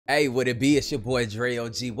Hey, what it be? It's your boy Dre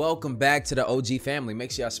OG. Welcome back to the OG family.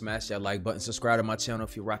 Make sure y'all smash that like button. Subscribe to my channel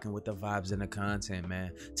if you're rocking with the vibes and the content,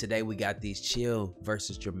 man. Today we got these chill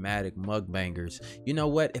versus dramatic mukbangers. You know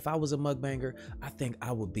what? If I was a mukbanger, I think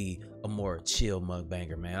I would be a more chill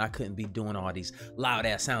mukbanger, man. I couldn't be doing all these loud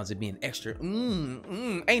ass sounds and being extra.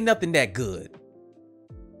 Ain't nothing that good.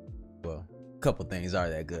 Well, a couple things are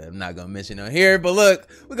that good. I'm not gonna mention on here, but look,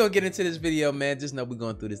 we're gonna get into this video, man. Just know we're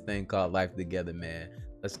going through this thing called life together, man.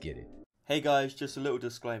 Let's get it. Hey guys, just a little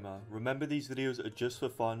disclaimer. Remember, these videos are just for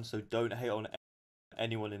fun, so don't hate on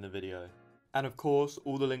anyone in the video. And of course,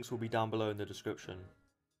 all the links will be down below in the description.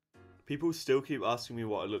 People still keep asking me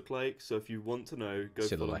what I look like, so if you want to know, go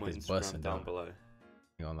follow my Instagram down below. Ain't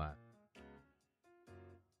gonna lie.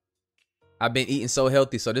 I've been eating so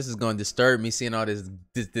healthy, so this is gonna disturb me seeing all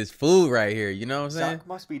this food right here. You know what I'm saying? Zach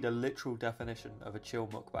must be the literal definition of a chill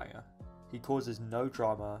mukbanger. He causes no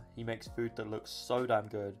drama, he makes food that looks so damn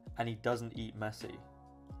good, and he doesn't eat messy.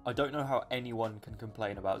 I don't know how anyone can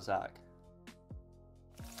complain about Zach.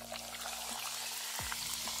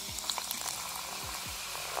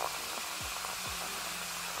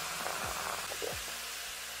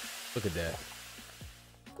 Look at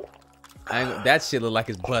that. That shit look like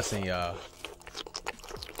it's busting, y'all.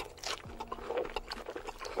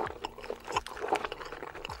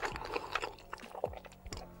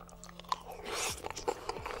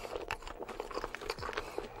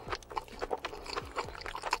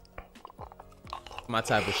 My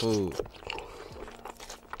type of food,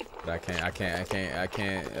 but I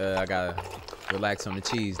gotta relax on the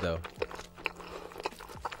cheese though.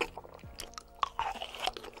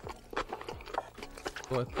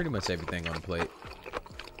 Well, pretty much everything on the plate.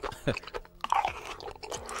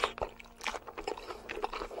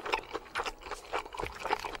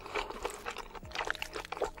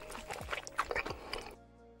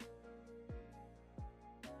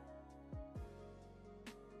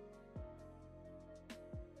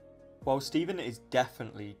 While Steven is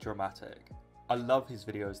definitely dramatic, I love his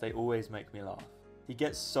videos, they always make me laugh. He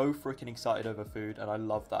gets so freaking excited over food and I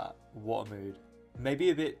love that. What a mood. Maybe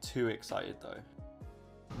a bit too excited though.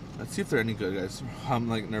 Let's see if they're any good, guys. I'm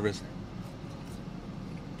like nervous.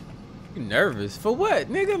 You nervous? For what,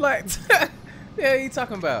 nigga? Like, the hell you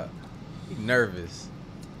talking about? You nervous?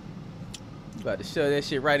 You about to shove that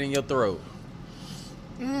shit right in your throat.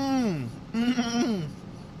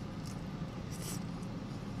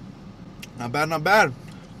 Not bad, not bad.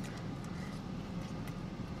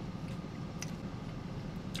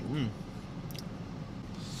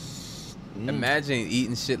 Imagine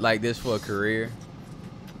eating shit like this for a career.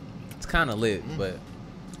 It's kind of lit, but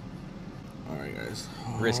all right, guys.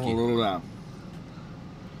 Risky. A little down.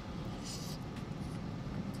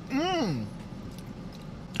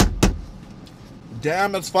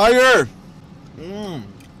 Damn, that's fire.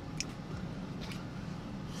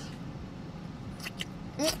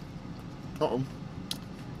 Uh-oh.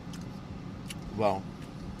 Wow.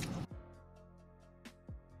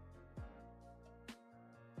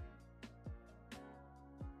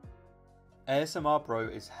 ASMR bro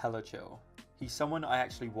is hella chill. He's someone I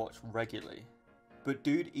actually watch regularly. But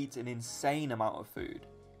dude eats an insane amount of food.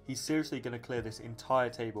 He's seriously gonna clear this entire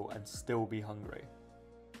table and still be hungry.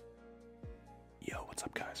 Yo, what's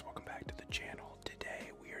up guys? Welcome back to the channel. Today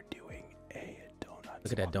we are doing a donut.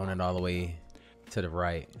 Look at that donut all the way to the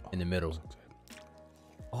right in the middle.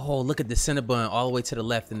 Oh, look at the Cinnabon all the way to the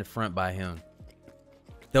left in the front by him.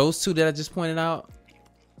 Those two that I just pointed out.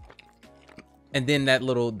 And then that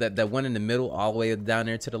little, that one in the middle all the way down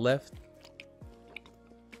there to the left.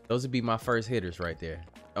 Those would be my first hitters right there.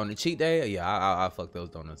 On the cheat day, yeah, I'll fuck those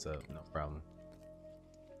donuts up. No problem.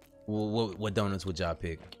 What donuts would y'all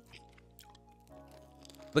pick?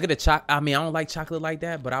 Look at the chocolate. I mean, I don't like chocolate like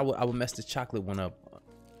that, but I would mess the chocolate one up.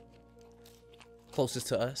 Closest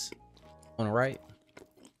to us. On the right.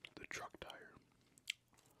 The truck tire.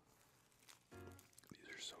 These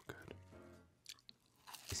are so good.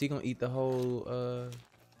 Is he gonna eat the whole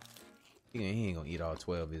he ain't gonna eat all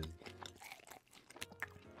 12, is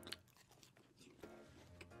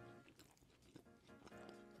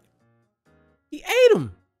he? He ate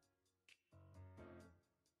them.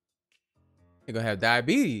 You're gonna have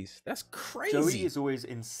diabetes. That's crazy. Joey is always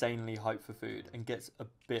insanely hyped for food and gets a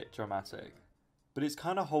bit dramatic. But it's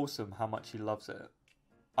kind of wholesome how much he loves it.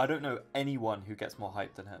 I don't know anyone who gets more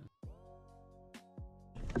hyped than him.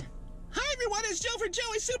 Hi everyone, it's Joe for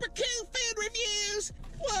Joey's Super Cool Food Reviews!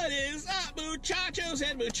 What is up, muchachos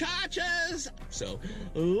and muchachas? So,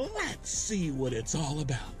 let's see what it's all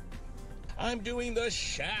about. I'm doing the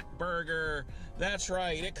Shack Burger. That's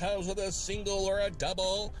right, it comes with a single or a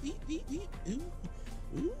double.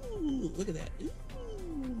 Ooh, look at that.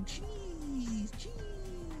 Ooh,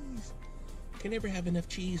 Can never have enough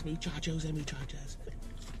cheese, muchachos and muchachas.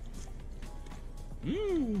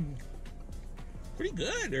 Mmm. Pretty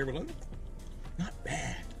good, Herbalone. Not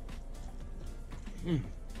bad. Mmm.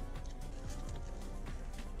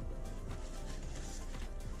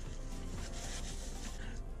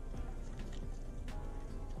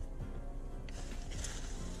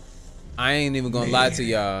 I ain't even gonna lie to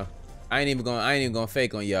y'all. I ain't even gonna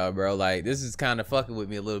fake on y'all, bro. Like, this is kind of fucking with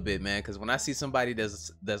me a little bit, man. Cause when I see somebody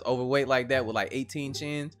that's overweight like that with like 18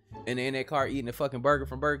 chins and they're in their car eating a fucking burger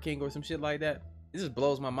from Burger King or some shit like that, it just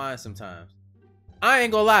blows my mind sometimes. I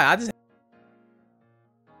ain't gonna lie.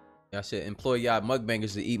 Y'all should employ y'all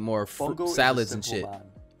mukbangers to eat more salads and shit. Man.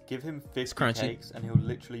 Give him 50 crunchy. cakes and he'll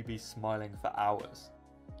literally be smiling for hours.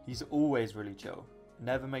 He's always really chill,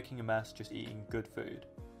 never making a mess, just eating good food.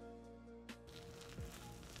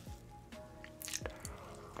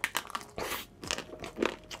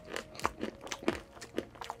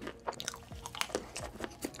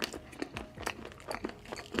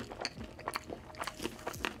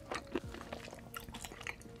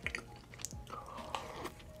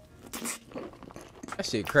 That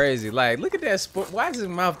shit crazy. Like, look at that sport. Why is his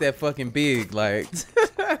mouth that fucking big? Like,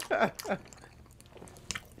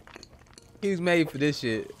 he was made for this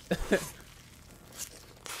shit.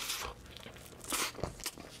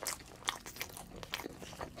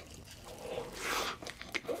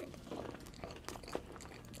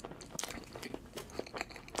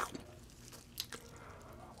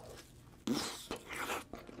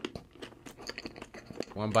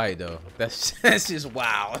 One bite though. That's just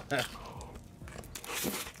wow.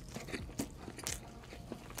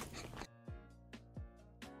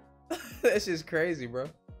 That's just crazy, bro.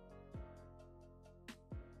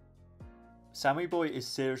 Sammy Boy is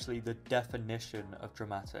seriously the definition of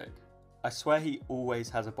dramatic. I swear he always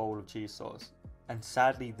has a bowl of cheese sauce. And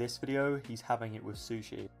sadly this video, he's having it with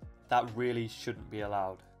sushi. That really shouldn't be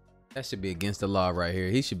allowed. That should be against the law right here.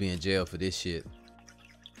 He should be in jail for this shit.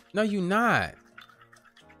 No, you not.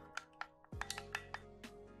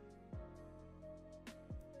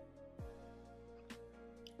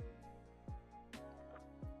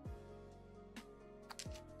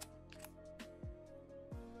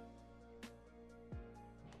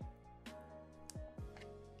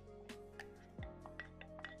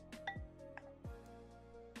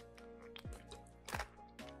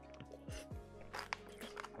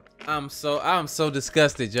 I'm so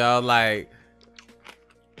disgusted, y'all. Like,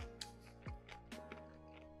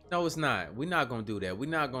 no, it's not. We're not gonna do that. We're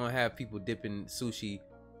not gonna have people dipping sushi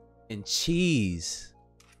in cheese.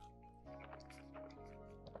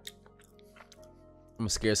 I'm gonna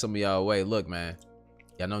scare some of y'all away. Look, man,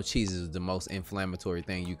 y'all know cheese is the most inflammatory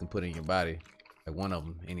thing you can put in your body. Like, one of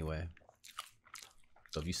them, anyway.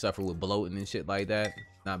 So if you suffer with bloating and shit like that,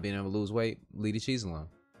 not being able to lose weight, leave the cheese alone.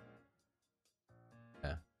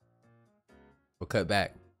 Yeah. Or cut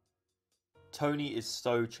back. Tony is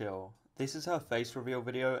so chill. This is her face reveal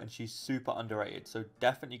video and she's super underrated, so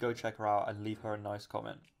definitely go check her out and leave her a nice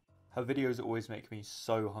comment. Her videos always make me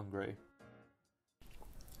so hungry.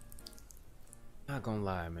 Not gonna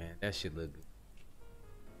lie, man, that shit look good.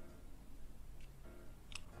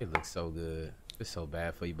 It looks so good. It's so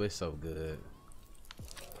bad for you, but it's so good.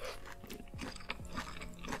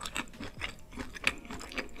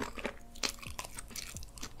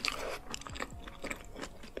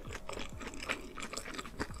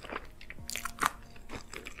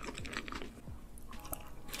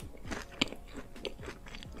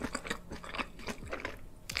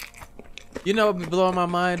 You know what be blowing my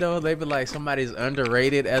mind though? They be like, somebody's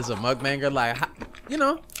underrated as a mukbanger. Like, you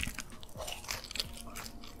know,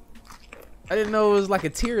 I didn't know it was like a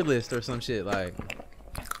tier list or some shit. Like,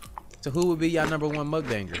 so who would be y'all #1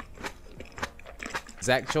 mukbanger?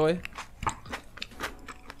 Zach Choi?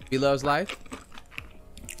 He Loves Life?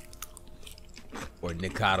 Or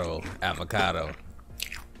Nikado Avocado?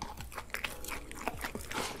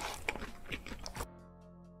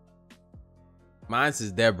 Mine's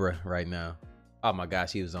is Deborah right now. Oh my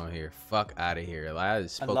gosh, he was on here. Fuck out of here. Like, I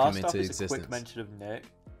just spoke him into existence. A quick mention of Nick.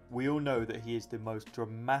 We all know that he is the most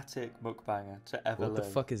dramatic mukbanger to ever live. What the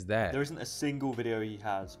fuck is that? There isn't a single video he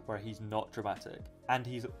has where he's not dramatic. And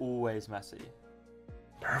he's always messy.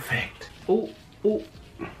 Perfect. Oh, oh.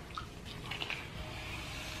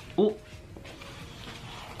 Oh.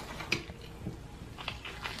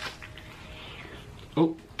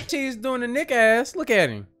 Oh. He's doing the Nick ass. Look at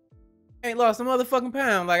him. Ain't lost a motherfucking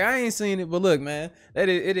pound. Like, I ain't seen it, but look, man, it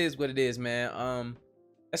is what it is, man.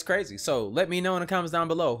 That's crazy. So let me know in the comments down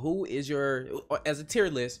below, who is your, as a tier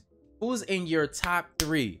list, who's in your top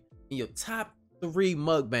 3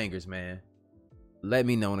 mukbangers, man. Let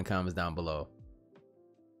me know in the comments down below.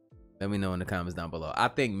 Let me know in the comments down below. I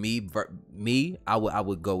think I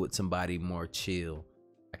would go with somebody more chill.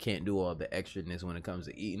 I can't do all the extraness when it comes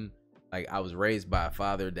to eating. Like, I was raised by a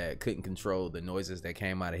father that couldn't control the noises that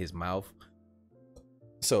came out of his mouth.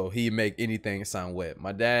 So he'd make anything sound wet.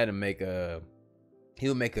 My dad would make a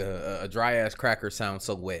dry ass cracker sound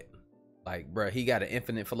so wet. Like, bro, he got an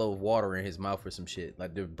infinite flow of water in his mouth or some shit,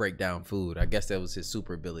 like, to break down food. I guess that was his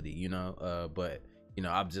super ability, you know. But you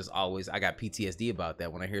know, I got PTSD about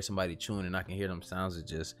that. When I hear somebody chewing and I can hear them sounds, it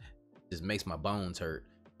just makes my bones hurt.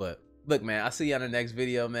 But look, man, I'll see you on the next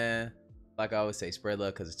video, man. Like I always say, spread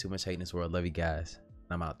love because there's too much hate in this world. Love you guys.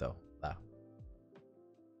 I'm out though. Bye.